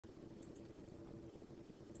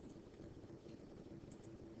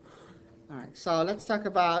All right, so let's talk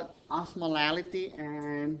about osmolality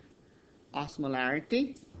and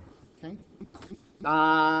osmolarity. Okay.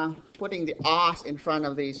 Putting the os in front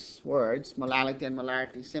of these words, molality and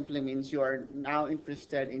molarity, simply means you are now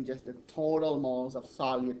interested in just the total moles of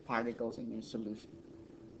solute particles in your solution.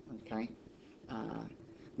 Okay. Uh,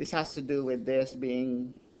 this has to do with this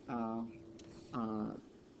being uh, uh,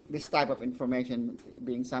 this type of information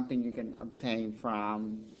being something you can obtain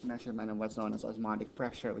from measurement of what's known as osmotic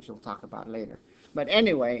pressure, which we'll talk about later. But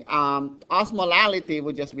anyway, osmolality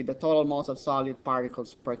would just be the total moles of solute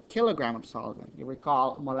particles per kilogram of solvent. You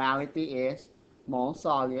recall molality is mole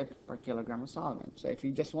solute per kilogram of solvent. So if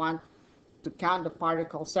you just want to count the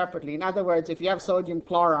particles separately, in other words, if you have sodium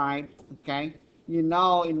chloride, okay, you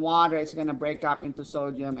know in water it's going to break up into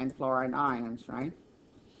sodium and chloride ions, right?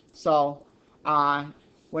 So uh,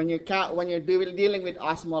 when you're dealing with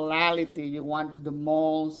osmolality, you want the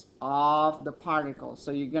moles of the particles.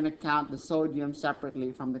 So you're going to count the sodium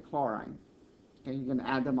separately from the chlorine. Okay, you're going to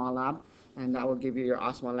add them all up, and that will give you your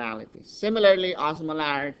osmolality. Similarly,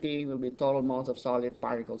 osmolarity will be total moles of solid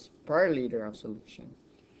particles per liter of solution.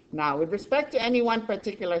 Now, with respect to any one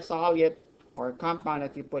particular solute or compound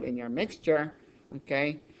that you put in your mixture,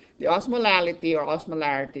 okay, the osmolality or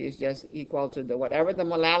osmolarity is just equal to whatever the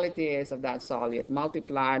molality is of that solute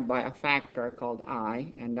multiplied by a factor called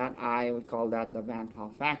I, and that I, we call that the Van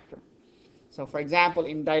Hoff factor. So for example,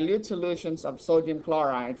 in dilute solutions of sodium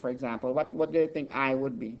chloride, for example, what do you think I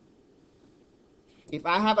would be? If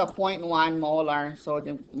I have a 0.1 molar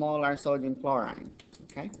sodium chloride,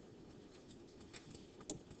 okay?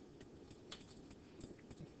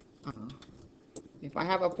 If I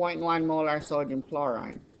have a 0.1 molar sodium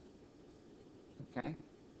chloride, okay,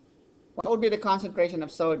 what would be the concentration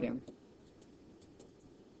of sodium?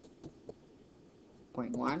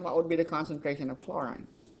 0.1. What would be the concentration of chlorine?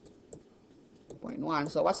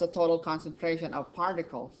 0.1. So what's the total concentration of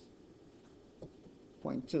particles?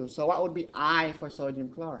 0.2. So what would be I for sodium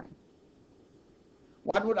chloride?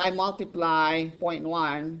 What would I multiply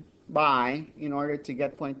 0.1 by in order to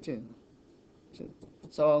get 0.2?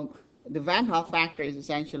 So the Van Hoff factor is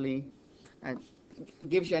essentially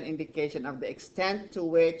gives you an indication of the extent to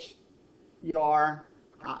which your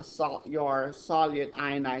solute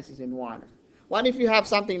ionizes in water. What if you have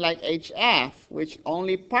something like HF, which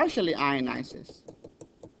only partially ionizes?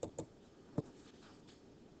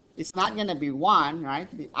 It's not going to be 1, right?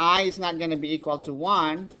 The I is not going to be equal to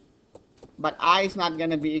 1, but I is not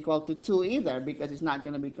going to be equal to 2 either, because it's not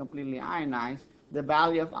going to be completely ionized. The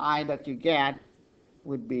value of I that you get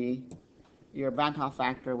would be, your Van Hoff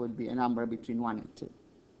factor would be a number between 1 and 2.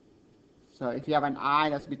 So if you have an I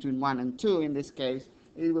that's between 1 and 2 in this case,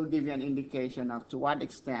 it will give you an indication of to what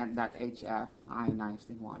extent that HF ionized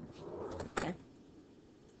in water. Okay?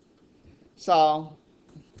 So,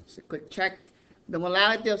 just a quick check. The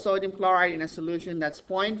molality of sodium chloride in a solution, that's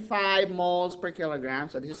 0.5 moles per kilogram.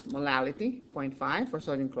 So this is molality, 0.5 for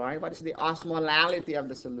sodium chloride. What is the osmolality of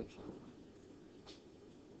the solution?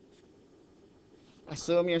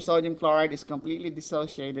 Assume your sodium chloride is completely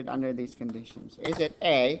dissociated under these conditions. Is it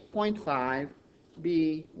A, 0.5,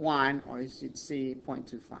 B, 1, or is it C,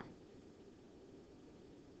 0.25?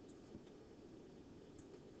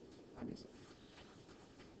 What is it?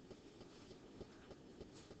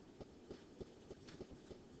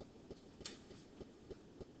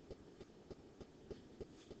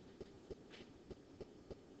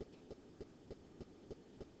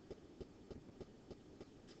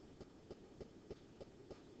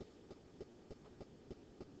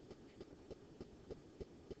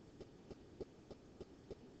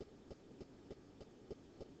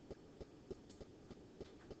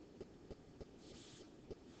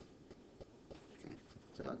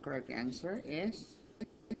 So the correct answer is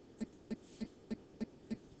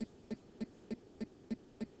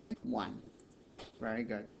 1. Very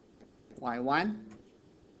good. Why 1?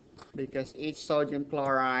 Because each mole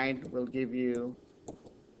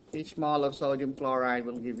of sodium chloride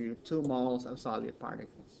will give you 2 moles of solute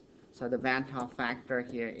particles. So the Van Hoff factor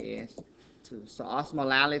here is 2. So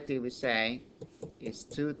osmolality, we say, is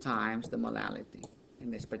 2 times the molality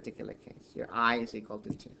in this particular case. Your I is equal to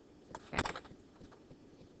 2. Okay.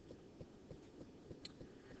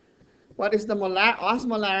 What is the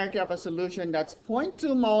osmolarity of a solution that's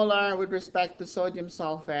 0.2 molar with respect to sodium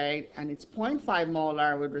sulfate, and it's 0.5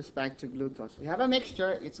 molar with respect to glucose? We have a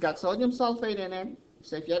mixture. It's got sodium sulfate in it.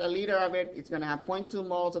 So if you had a liter of it, it's going to have 0.2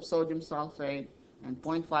 moles of sodium sulfate and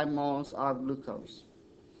 0.5 moles of glucose.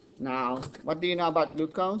 Now, what do you know about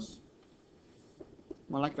glucose?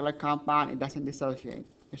 Molecular compound, it doesn't dissociate.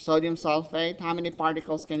 Your sodium sulfate, how many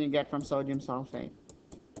particles can you get from sodium sulfate?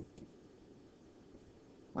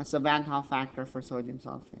 What's the Van Hoff factor for sodium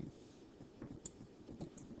sulfate?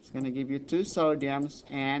 It's going to give you 2 sodiums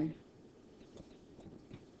and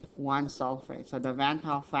 1 sulfate. So the Van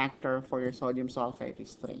Hoff factor for your sodium sulfate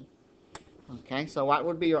is 3. Okay, so what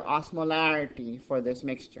would be your osmolarity for this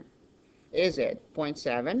mixture? Is it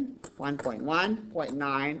 0.7, 1.1,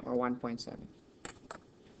 0.9, or 1.7?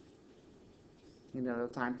 You need a little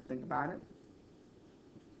time to think about it.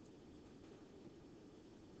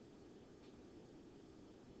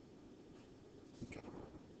 Okay,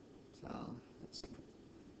 so let's see.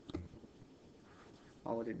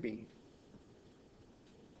 What would it be?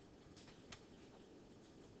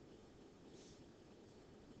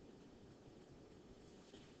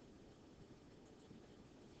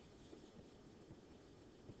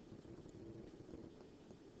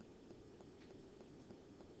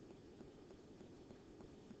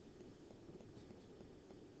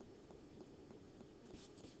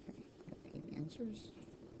 Any answers?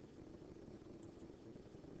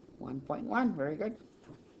 1.1, very good.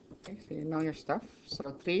 Okay, so you know your stuff.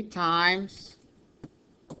 So 3 times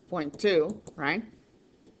 0.2, right,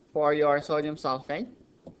 for your sodium sulfate,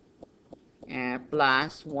 and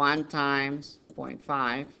plus 1 times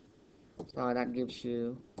 0.5, so that gives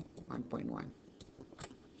you 1.1.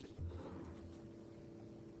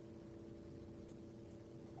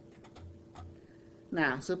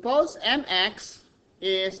 Now, suppose Mx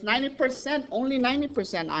is 90%, only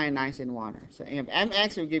 90% ionized in water. So if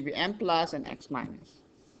Mx will give you M plus and X minus.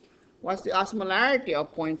 What's the osmolarity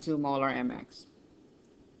of 0.2 molar Mx?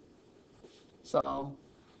 So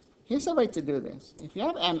here's a way to do this. If you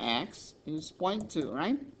have Mx, it's 0.2,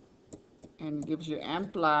 right? And it gives you M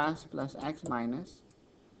plus X minus.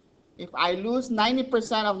 If I lose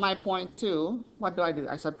 90% of my 0.2, what do?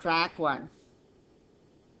 I subtract what?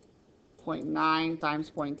 0.9 times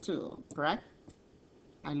 0.2, correct?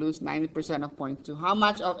 I lose 90% of 0.2. How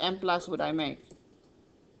much of M plus would I make?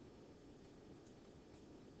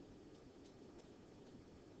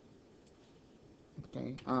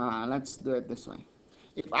 Okay, let's do it this way.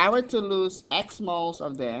 If I were to lose X moles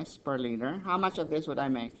of this per liter, how much of this would I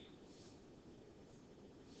make?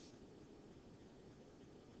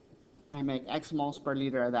 I make X moles per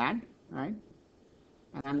liter of that, right?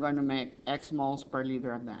 And I'm going to make X moles per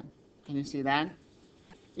liter of that. Can you see that?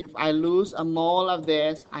 If I lose a mole of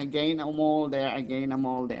this, I gain a mole there, I gain a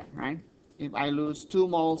mole there, right? If I lose 2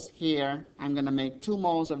 moles here, I'm going to make 2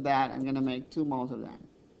 moles of that, I'm going to make 2 moles of that.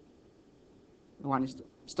 One is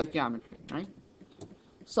stoichiometry, right?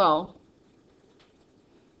 So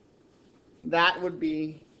that would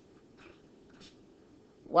be,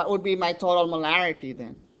 what would be my total molarity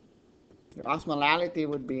then? Your osmolality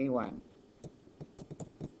would be what?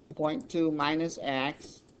 0.2 minus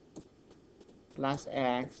X plus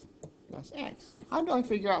X plus X. How do I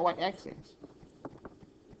figure out what X is?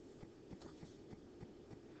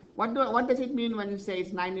 What does it mean when you say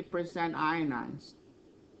it's 90% ionized?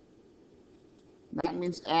 That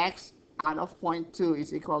means X out of 0.2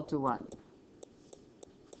 is equal to what?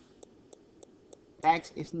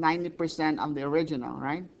 X is 90% of the original,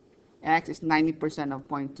 right? X is 90% of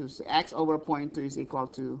 0.2. So X over 0.2 is equal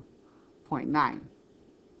to 0.9.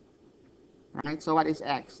 Right? So what is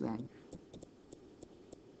X then?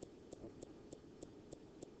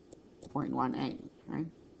 0.18, right?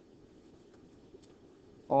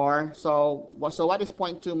 Or, so what is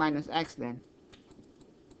 0.2 minus X then?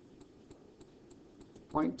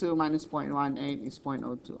 0.2 minus 0.18 is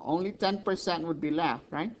 0.02. Only 10% would be left,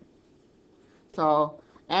 right? So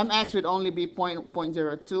Mx would only be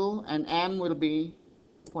 0.02, and M will be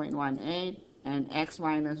 0.18, and X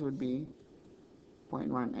minus would be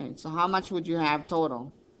 0.18. So how much would you have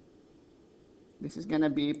total? This is going to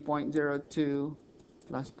be 0.02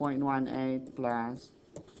 plus 0.18 plus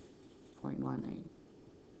 0.18.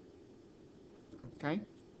 Okay?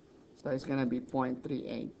 So it's going to be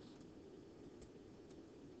 0.38.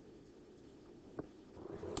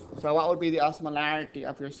 So what would be the osmolarity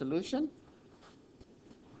of your solution?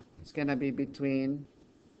 It's going to be between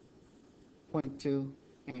 0.2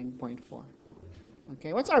 and 0.4.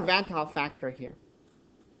 Okay, what's our Van Hoff factor here?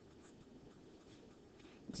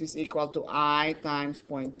 This is equal to I times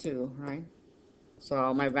 0.2, right?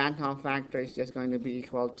 So my Van Hoff factor is just going to be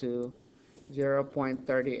equal to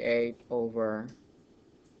 0.38 over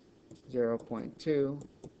 0.2.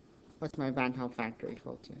 What's my Van Hoff factor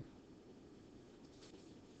equal to?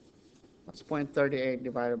 What's 0.38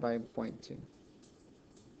 divided by 0.2?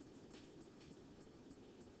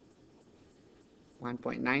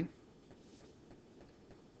 1.9.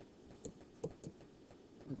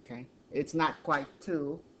 Okay, it's not quite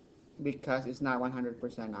 2 because it's not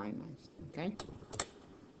 100% ionized. Okay.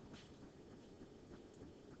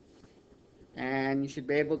 And you should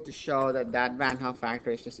be able to show that that Van Hoff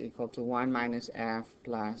factor is just equal to 1 minus F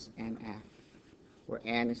plus NF, where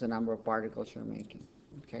N is the number of particles you're making.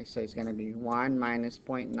 Okay, so it's going to be 1 minus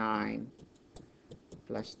 0.9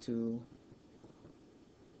 plus 2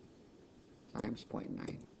 times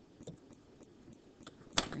 0.9.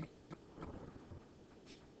 Okay.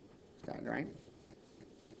 Is that right?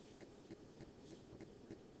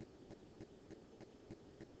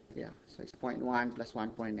 Yeah, so it's 0.1 plus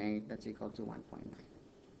 1.8, that's equal to 1.9.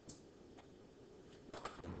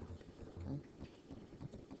 Okay.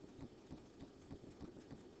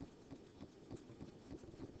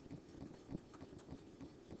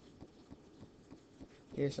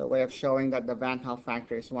 Here's a way of showing that the Van Hoff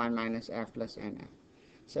factor is 1 minus F plus NF.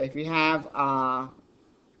 So if you have,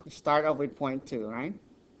 start off with 0.2, right?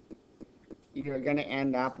 You're going to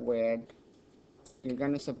end up with, you're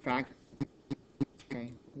going to subtract,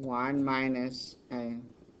 okay, 1 minus, okay,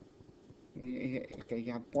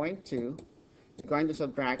 you have 0.2. You're going to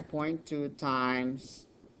subtract 0.2 times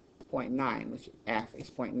 0.9, which F is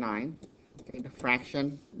 0.9. Okay, the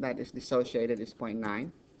fraction that is dissociated is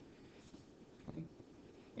 0.9. Okay.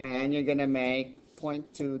 And you're going to make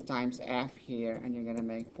 0.2 times F here, and you're going to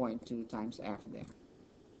make 0.2 times F there.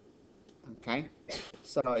 Okay?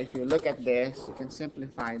 So if you look at this, you can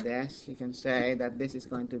simplify this. You can say that this is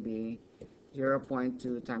going to be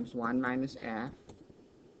 0.2 times 1 minus F,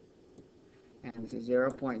 and this is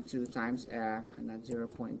 0.2 times F, and that's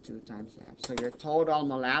 0.2 times F. So your total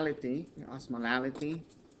molality, your osmolality,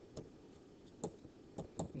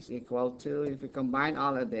 is equal to, if you combine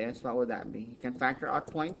all of this, what would that be? You can factor out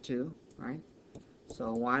 0.2, right?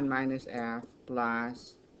 So 1 minus F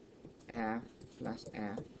plus F plus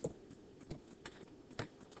F.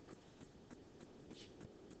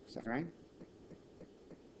 Is that right?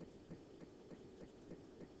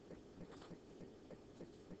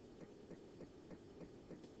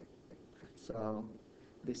 So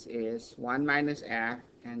this is 1 minus F,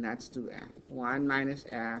 and that's 2F. 1 minus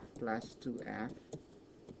F plus 2F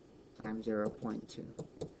times 0.2.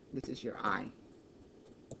 This is your I.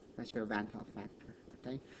 That's your Van Hoff factor.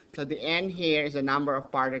 Okay? So the N here is the number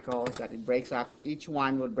of particles that it breaks up. Each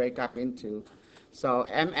one will break up into. So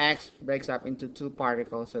Mx breaks up into 2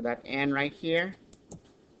 particles. So that N right here,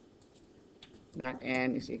 that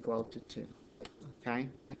N is equal to 2. Okay?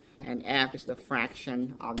 And F is the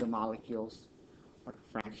fraction of the molecules, or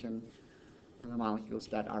the fraction of the molecules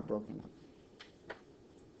that are broken up.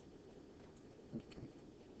 Okay.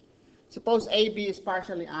 Suppose AB is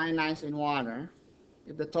partially ionized in water.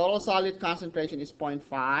 If the total solid concentration is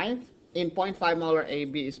 0.5, in 0.5 molar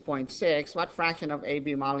AB is 0.6, what fraction of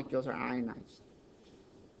AB molecules are ionized?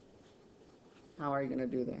 How are you going to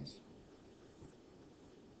do this?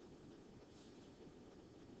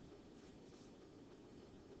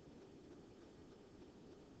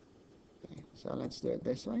 Okay, so let's do it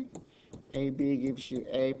this way. AB gives you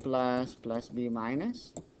A plus plus B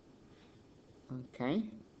minus. Okay.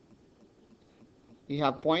 You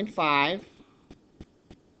have 0.5.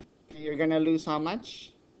 You're going to lose how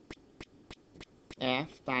much? F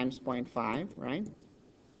times 0.5, right?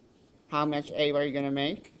 How much A are you going to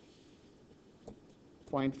make?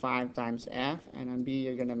 0.5 times F, and on B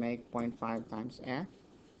you're going to make 0.5 times F.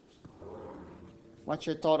 What's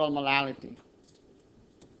your total molality?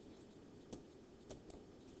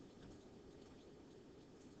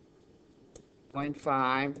 Point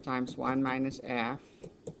 0.5 times 1 minus F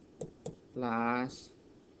plus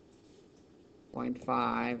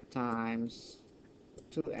 0.5 times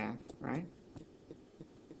 2F, right?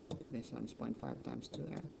 This one's 0.5 times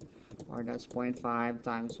 2F. Or that's 0.5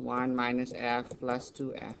 times 1 minus F plus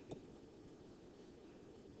 2F.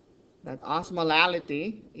 That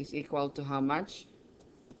osmolality is equal to how much?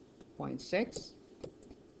 0.6.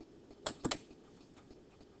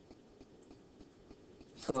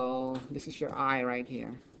 So this is your I right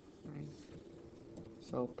here. Right?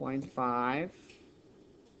 So 0.5.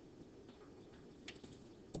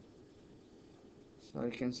 So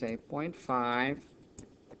you can say 0.5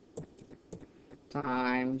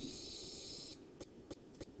 times,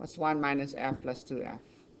 what's 1 minus F plus 2F?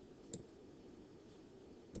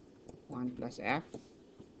 1 plus F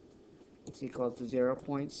is equal to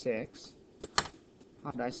 0.6.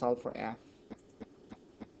 How do I solve for F?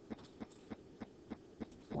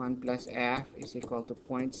 1 plus F is equal to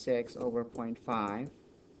 0.6 over 0.5.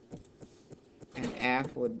 And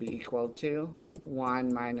F would be equal to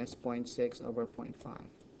 1 minus 0.6 over 0.5.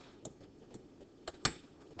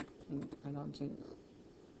 I don't think,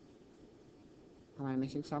 am I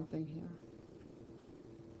missing something here?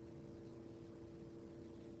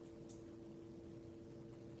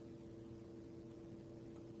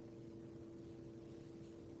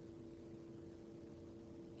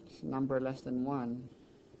 number less than 1.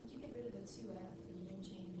 You get rid of the 2f and you don't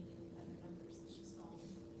change any other numbers. It's just all.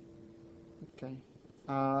 Okay.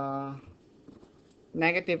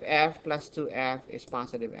 Negative f plus 2f is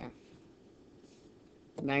positive f.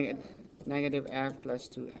 Negative f plus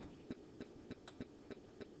 2f.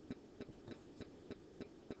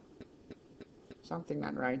 Something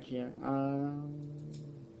not right here.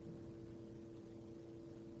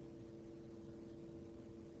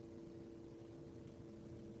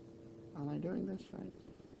 Am I doing this right?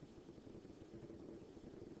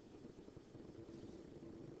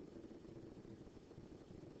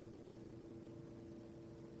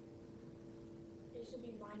 It should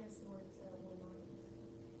be minus 1 instead of 1 minus.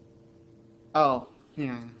 Oh,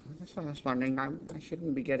 yeah. That's what I was wondering. I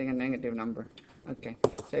shouldn't be getting a negative number. Okay.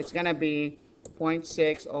 So it's going to be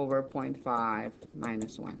 0.6 over 0.5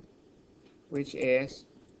 minus 1, which is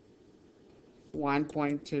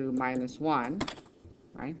 1.2 minus 1,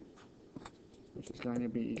 right? Which is going to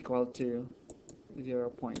be equal to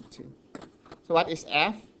 0.2. So what is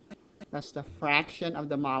F? That's the fraction of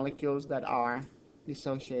the molecules that are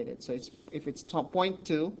dissociated. So if it's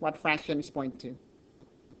 0.2, what fraction is 0.2?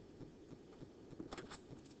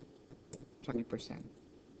 20%.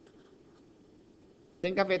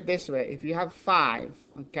 Think of it this way. If you have 5,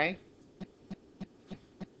 okay?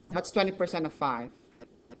 What's 20% of 5?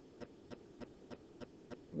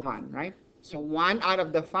 1, right? So 1 out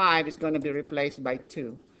of the 5 is going to be replaced by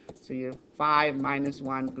 2. So you 5 minus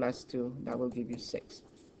 1 plus 2, that will give you 6.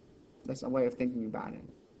 That's a way of thinking about it.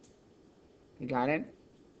 You got it?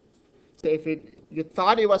 So if you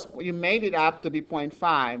thought you made it up to be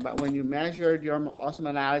 0.5, but when you measured your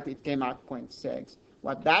osmolality, it came out 0.6.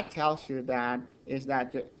 What that tells you is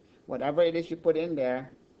that whatever it is you put in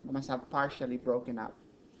there must have partially broken up.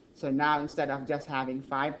 So now instead of just having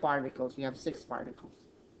 5 particles, you have 6 particles.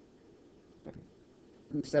 Okay.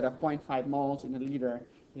 Instead of 0.5 moles in a liter,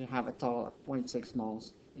 you have a total of 0.6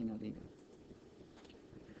 moles in a liter.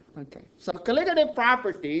 Okay, so colligative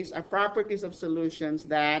properties are properties of solutions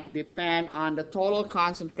that depend on the total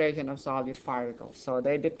concentration of solute particles. So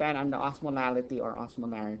they depend on the osmolality or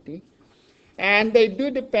osmolarity. And they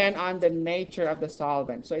do depend on the nature of the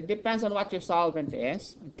solvent. So it depends on what your solvent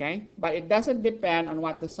is, okay? But it doesn't depend on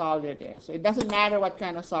what the solute is. So it doesn't matter what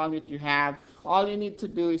kind of solute you have. All you need to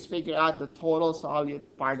do is figure out the total solute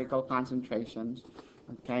particle concentrations,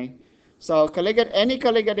 okay? So any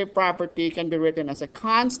colligative property can be written as a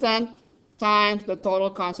constant times the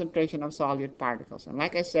total concentration of solute particles. And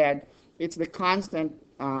like I said, it's the constant.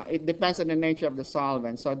 It depends on the nature of the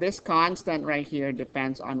solvent. So this constant right here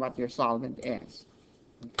depends on what your solvent is.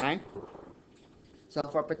 Okay? So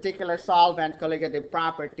for particular solvent, colligative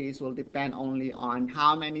properties will depend only on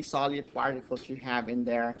how many solute particles you have in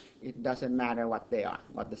there. It doesn't matter what they are,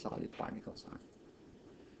 what the solute particles are.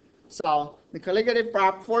 So the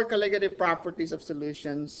four colligative properties of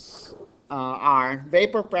solutions are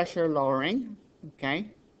vapor pressure lowering,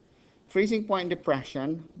 okay, freezing point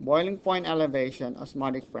depression, boiling point elevation,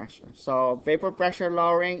 osmotic pressure. So vapor pressure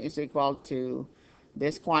lowering is equal to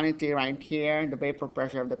this quantity right here, the vapor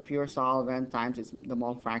pressure of the pure solvent times the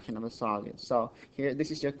mole fraction of the solute. So here,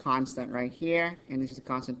 this is your constant right here, and this is the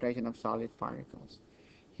concentration of solid particles.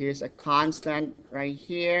 Here's a constant right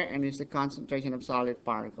here, and here's the concentration of solid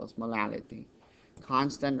particles, molality.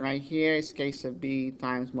 Constant right here is K sub B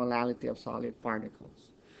times molality of solid particles.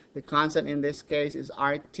 The constant in this case is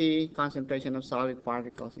RT, concentration of solid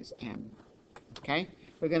particles is M. Okay?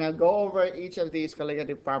 We're going to go over each of these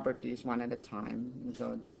colligative properties one at a time. We'll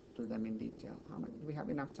go through them in detail. Do we have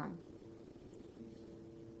enough time?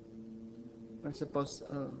 We're supposed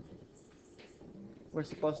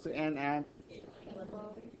to end at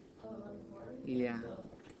yeah,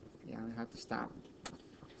 we have to stop.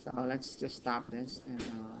 So let's just stop this and